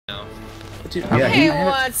Dude, Hey,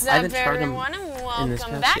 what's up, everyone, and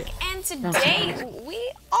welcome back. Yet. And today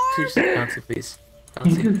we are. Please, bouncy, please.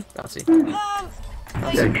 Bouncy.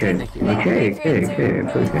 Okay.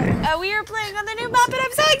 It's okay. We are playing on the new map, and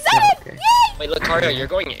I'm so excited! Okay. Yay! Wait, Lucario, you're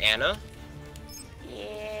going Anna?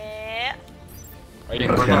 Yeah. Are you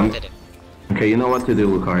confident? Okay, you know what to do,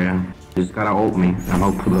 Lucario. You just gotta ult me and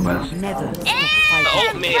hope for the best. And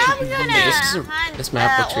Oh, man. I'm gonna This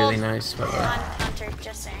map looks really nice, by the way. Hunter,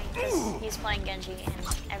 just saying, because he's playing Genji, and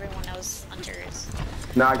everyone knows Hunter is.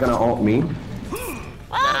 Not gonna ult me.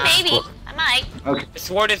 Well, maybe. I might. Okay. The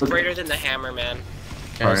sword is greater than the hammer, man.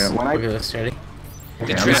 Guys, Alright, when I- look at this, ready? The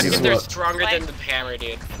Okay, Dragons are stronger than the hammer,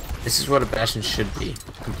 dude. This is what a Bastion should be.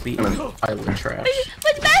 Complete pilot trash.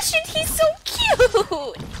 But Bastion, he's so cute!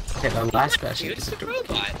 Okay, the last Bastion Dude, is it's a a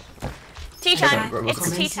robot. Tea time. Robot.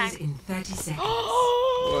 It's tea time. In 30 seconds.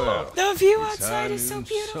 Oh, the view outside is so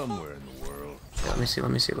beautiful. Somewhere in the world. Let me see.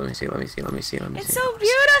 It's so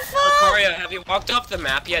beautiful! Lucario, have you walked off the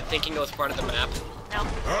map yet thinking it was part of the map? No.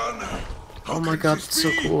 Oh my god, it's so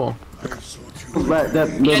cool. The Guys, last look,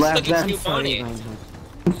 it's Numbani.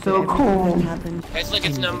 It's so cool. Guys, look,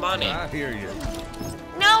 it's Numbani. I hear you.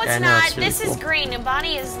 No, it's Yeah, I know, not. it's really This is cool. green. And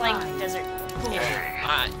Bonnie is like desert.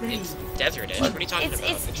 It's desert-ish. What are you talking about?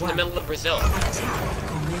 It's in the middle of Brazil.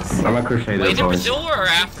 I'm a crusader, Wait, is it boys. Brazil or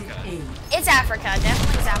Africa? It's Africa.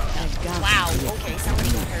 Definitely it's Africa. Wow. Okay,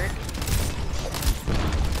 somebody got hurt.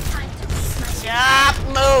 Stop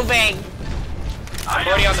moving. I'm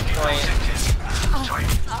already on the point.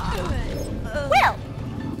 Well,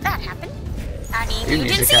 that happened. I mean, Dude, you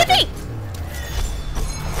didn't music see a thing.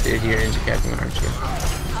 Dude, you're into capping, aren't you?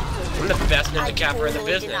 I'm the best ninja capper in the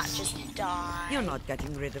totally did not business. just die. You're not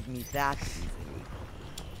getting rid of me that easily.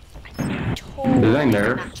 Totally Did I did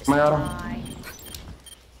nerf not just my auto? die.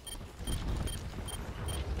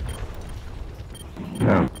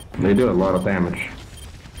 Yeah, they do a lot of damage.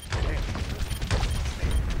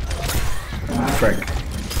 Frick.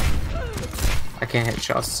 I can't hit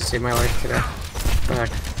shots to save my life today. Fuck.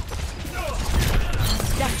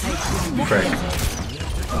 Frick.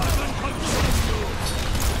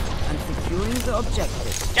 I'm securing the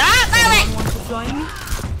objective. Stop moving! Want to join me?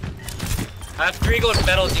 I have 3 golden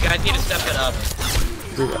medals. You guys need to step it up.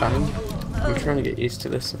 Dude, I'm trying to get used to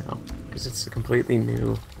this now. Because it's a completely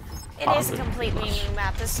new... It is a completely new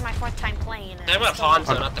map. This is my 4th time playing it. I'm about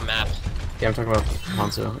Hanzo, not the map. Yeah, I'm talking about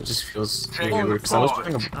Hanzo. It just feels really weird. Because I was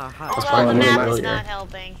playing a... Although playing the a map little is earlier. not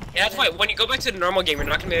helping. Yeah, that's why when you go back to the normal game, you're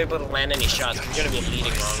not gonna be able to land any shots. You're gonna be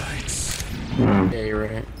leading wrong. Yeah, you're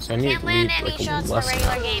right. So I need Can't to land lead any like a shots in little the less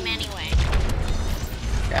regular now. game anyway.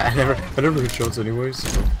 Yeah, I never hit shots anyways.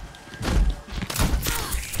 So.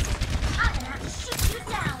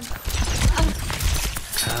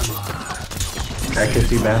 I can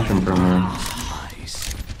see Bastion from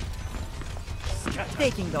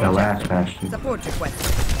Taking the the last objective. Bastion. Support request.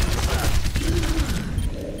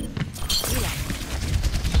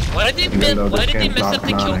 Why did they Even though why this did they game's mess not up the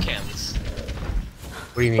kill canonic. cams?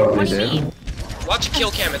 What do you mean? Oh, What they do you did? mean? Watch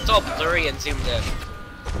kill cam. It's all blurry and zoomed in.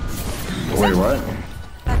 Wait, what?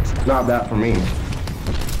 It's not that for me.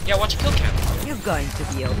 Yeah, watch kill cam. You're going to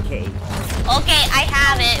be okay. Okay, I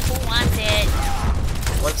have it. Who wants it?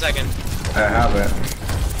 1 second. I have it.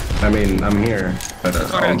 I mean, I'm here, but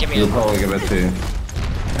Lucario, give me you'll it. probably give it to you.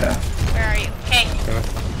 Yeah. Where are you? Okay.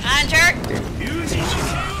 Hunter!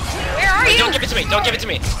 Where are Wait, you? don't give it to me. Don't give it to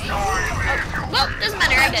me. Well, doesn't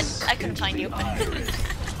matter. I did. I couldn't find you.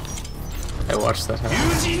 I watched that happen.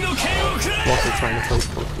 I'm also trying to play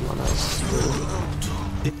Pokemon. I was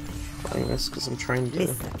playing this because I'm trying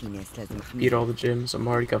to beat all the gyms. I'm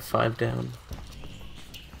already got 5 down.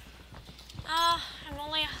 I'm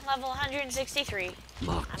only level 163. I'm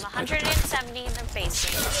 170 in the base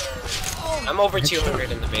game. I'm over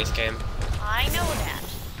 200 in the base game. I know that.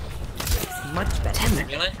 Much better.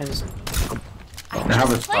 Really? I was, I have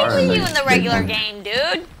a Play star with you in the big regular one. game,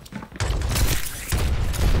 dude.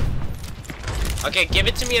 Okay, give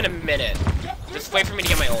it to me in a minute. Just wait for me to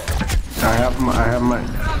get my ult. I have my,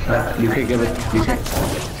 you can give it, you can.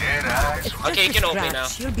 Okay, you can ult me now.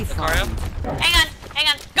 You'll be Lucario? fine. Hang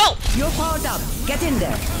on, go! You're powered up. Get in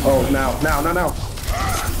there. Oh, now.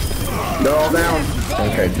 They're all down.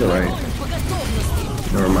 Okay, you're right.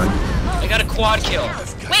 Never mind. I got a quad kill.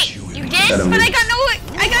 Wait, you did? But I got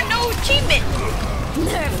no achievement.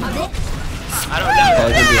 I don't know. Oh,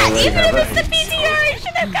 did you already Even have if it's it? the PTR, I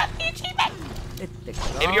should have got the achievement.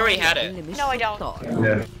 Maybe you already had it. No, I don't.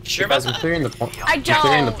 Yeah. Sure about guys, I'm that? clearing the point. I I'm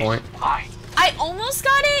clearing the don't. point. I almost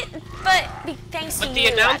got it, but thanks to But you,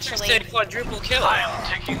 the announcer actually. said quadruple kill.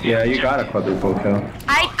 Yeah, you got a quadruple kill.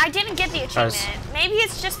 I didn't get the achievement. Guys. Maybe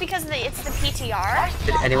it's just because it's the PTR.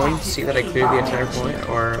 Did anyone see that I cleared the entire point,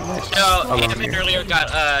 or am I just No, alone Hammond here? earlier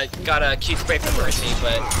got a cute spray from Mercy,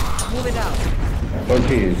 but Move it out. Oh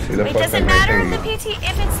jeez, who the Wait, fuck does it am I matter thinking?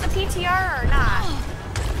 if it's the PTR or not?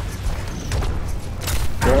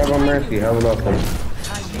 Grab on Mercy, have a look.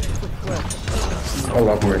 I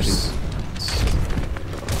love Mercy.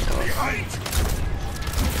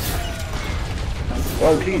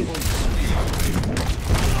 Oh jeez.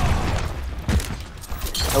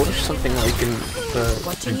 I wish something like in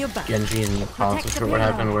Watching your the back. Genji and the Hanzo would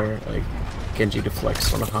happen where like Genji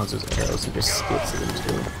deflects one of Hanzo's arrows and just skips it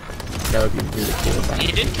into him. That would be really cool if that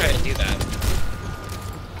he did kind of do that.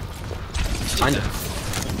 kind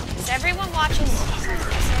of. Is everyone watching?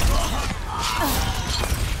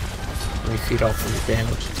 We feed off from the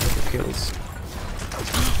damage and take the kills.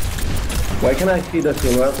 Why can I see the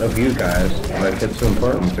silhouette of you guys? Like it's so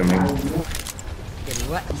important to me.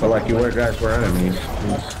 But like you guys were enemies.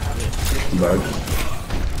 Bug.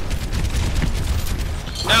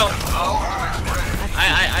 No.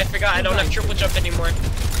 I forgot. I don't have triple jump anymore.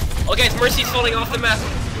 Oh guys, Mercy's falling off the map.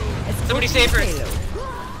 Somebody save her.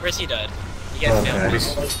 Mercy died. You guys Okay. I failed.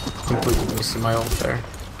 just completely wasted my ult there.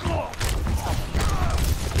 Oh,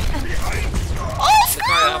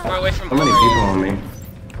 Lucario, how far away from How many people on me?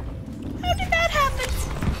 how did that happen?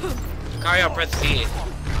 Lucario, press Z.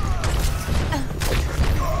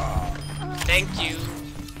 Thank you.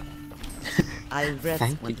 I'll rest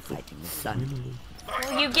Thank when you. the fighting is done.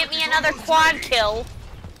 Will you get me another quad kill?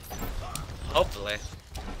 Hopefully.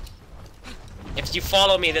 If you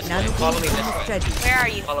follow me this way, follow me this way. Ready. Where are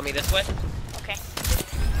you? Follow me this way. Okay.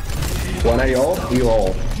 When I ult, you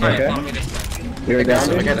ult. Alright, follow me Okay? this way. You're down,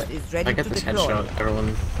 So I dude? get Is it. ready I get to this deploy. headshot.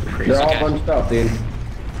 Everyone crazy. They're all Okay. bunched up, dude.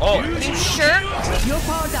 Oh, You sure? You're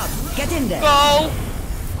powered up. Get in there. Go!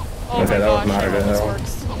 Oh Okay, my that was gosh, not a good this hill.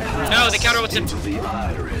 works. no, the counter was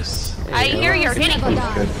in. I hear you're hitting me.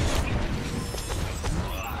 Good.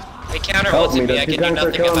 The counter Help ulted me, me. those I two can do guns are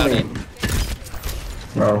nothing about killing it. me.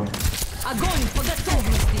 Bro. Огонь по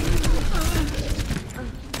готовности.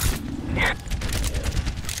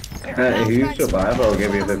 If you survive, I'll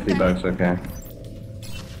give you $50, okay?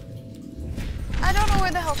 I don't know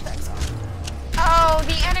where the health packs are. Oh,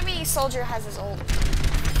 the enemy soldier has his ult.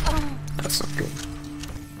 That's not good.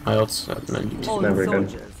 My ult's at 92. All Never good.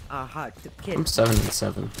 soldiers are hard to kill. I'm 7 and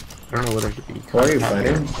 7. I don't know whether to be. Why are you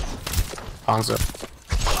fighting? Hanzo.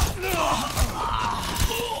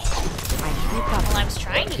 Well, I was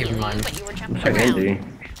trying to Keep heal in you, mind. but you were jumping I can around. do.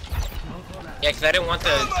 Yeah, cause I didn't want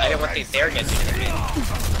the there get to hit me.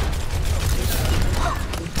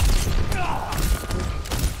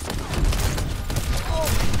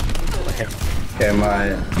 Okay,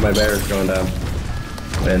 my battery's going down.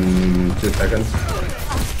 In 2 seconds.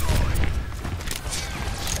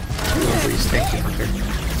 Please, thank you, Hunter.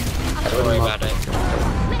 Don't worry about it.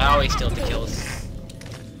 I always steal the kills.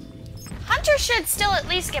 Hunter should still at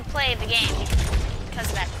least get played the game because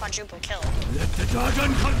of that quadruple kill.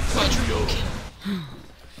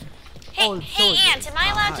 All Hey, soldiers Ant, am I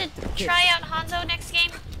are allowed hard to kill. try out Hanzo next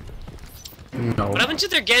game? No. What happened to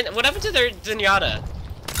their What happened to their Zenyatta?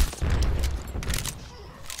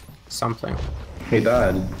 Something. He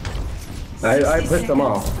died. I pissed him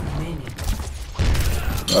off.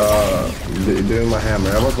 Doing my hammer.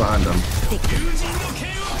 I was behind him.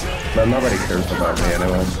 But nobody cares about me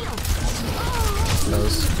anyway.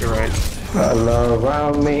 Knows. You're right. Hello,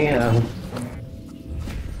 around me.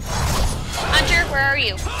 Hunter, where are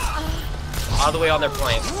you? All the way on their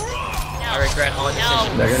plane. I regret all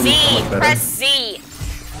decisions. They're No, gonna be so Z, much better. press Z.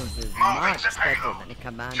 This is much better than a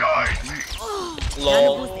command.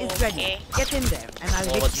 Lol. Boost is ready. Okay. Get in there, and I'll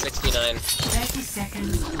Lol, get it's you. 69.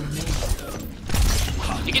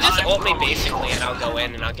 You can just ult me basically, and I'll go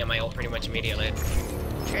in and I'll get my ult pretty much immediately.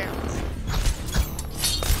 True.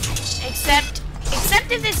 Except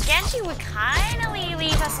if this Genji would kindly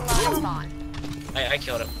leave us alone and spawn. I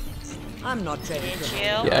killed him. I'm not ready Did to. you?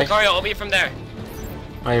 Yeah, Lucario, ult me from there.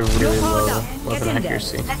 I have really You're powered low up. weapon Get in there.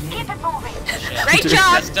 accuracy. Great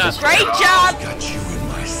job! Messed up. Great job!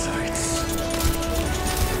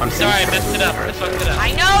 I'm Sorry, I messed it up. I fucked it up.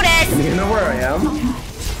 I noticed! You know where I am?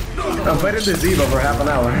 I'm fighting the Ziva for half an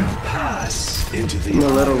hour. In a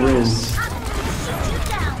little room.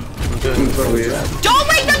 I'm doing So weird. Don't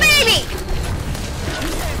wake the baby!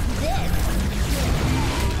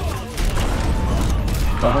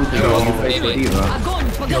 Baby.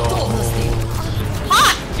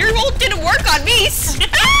 Ha! Your ult didn't work on me!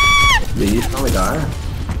 Did you tell me die?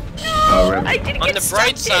 Oh, rip. I didn't On get the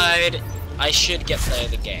bright stuck in. side, I should get play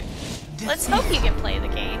of the game. Let's hope you can play the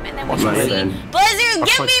game, and then we Not can see. then. Blizzard,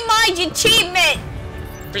 give me my achievement!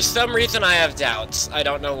 For some reason, I have doubts. I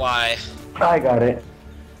don't know why. I got it.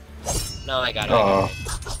 No, I got it. I got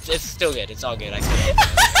it. It's still good. It's all good. I got it.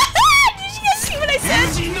 Did you guys see what I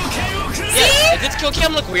said? Yeah, did kill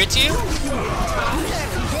cam look weird to you?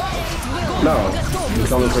 No,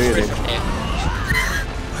 it's only for you. Yeah.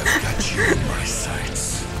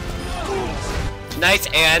 Nice,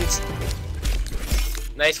 Ant.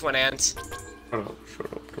 Nice one, Ant. Shut up,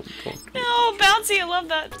 don't talk. No, bouncy, I love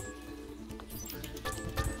that.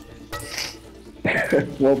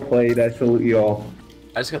 Well played, I salute you all.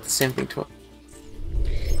 I just got the same thing twice.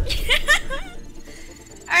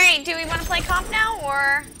 Alright, do we want to play comp now,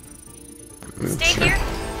 or stay Sure. here?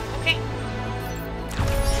 Okay.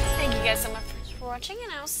 Thank you guys so much for watching,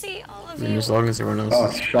 and I'll see all of you As long as everyone else Oh,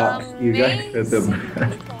 is. shock. You guys did them.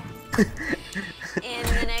 in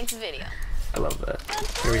the next video. I love that.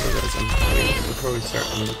 Here we go, guys. Before we start,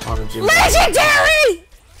 I'm gonna on a gym. Legendary!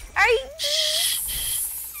 Are you...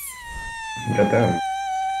 Get down.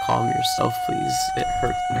 Calm yourself, please. It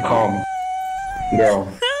hurts. Calm.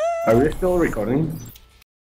 Girl. Are we still recording?